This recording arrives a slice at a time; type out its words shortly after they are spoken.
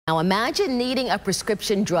Now imagine needing a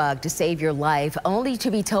prescription drug to save your life, only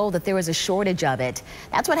to be told that there is a shortage of it.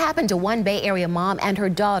 That's what happened to one Bay Area mom and her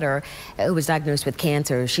daughter who was diagnosed with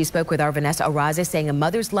cancer. She spoke with our Vanessa Araza, saying a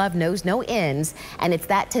mother's love knows no ends, and it's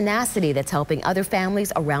that tenacity that's helping other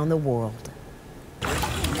families around the world.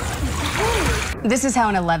 This is how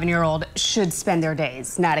an 11-year-old should spend their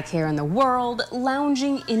days. Not a care in the world,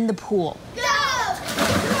 lounging in the pool.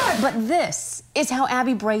 But this is how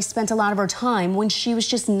Abby Bray spent a lot of her time when she was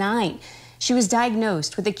just 9. She was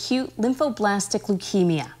diagnosed with acute lymphoblastic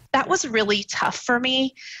leukemia. That was really tough for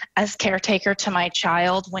me as caretaker to my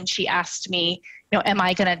child when she asked me, am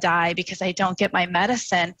I going to die because I don't get my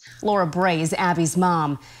medicine? Laura Bray is Abby's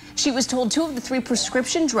mom. She was told 2 of the 3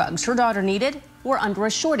 prescription drugs her daughter needed were under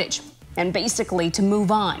a shortage, and basically to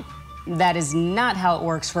move on. That is not how it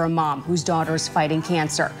works for a mom whose daughter is fighting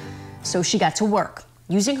cancer. So she got to work,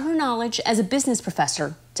 using her knowledge as a business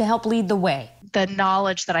professor to help lead the way. The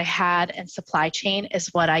knowledge that I had in supply chain is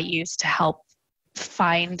what I used to help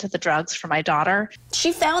find the drugs for my daughter.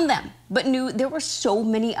 She found them, but knew there were so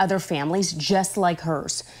many other families just like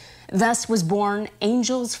hers. Thus was born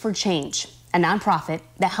Angels for Change, a nonprofit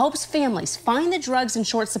that helps families find the drugs in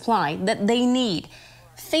short supply that they need.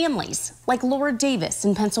 Families like Laura Davis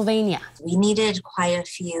in Pennsylvania. We needed quite a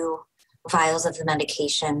few vials of the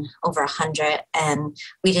medication, over 100, and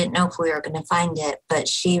we didn't know if we were going to find it, but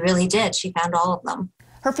she really did. She found all of them.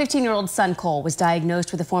 Her 15-year-old son, Cole, was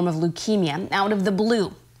diagnosed with a form of leukemia out of the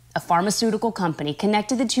blue. A pharmaceutical company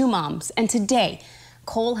connected the 2 moms, and today,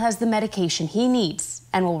 Cole has the medication he needs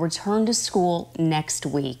and will return to school next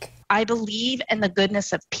week. I believe in the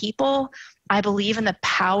goodness of people. I believe in the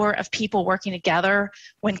power of people working together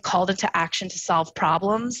when called into action to solve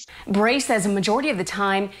problems. Bray says a majority of the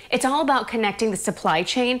time, it's all about connecting the supply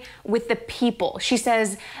chain with the people. She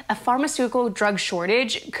says a pharmaceutical drug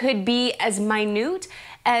shortage could be as minute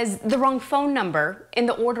as the wrong phone number in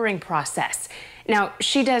the ordering process. Now,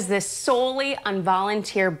 she does this solely on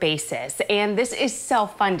volunteer basis, and this is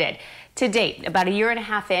self-funded. To date, about a year and a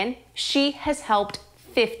half in, she has helped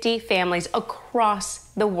 50 families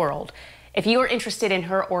across the world. If you are interested in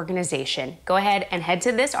her organization, go ahead and head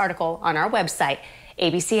to this article on our website,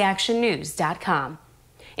 abcactionnews.com.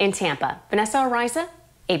 In Tampa, Vanessa Araza,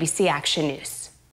 ABC Action News.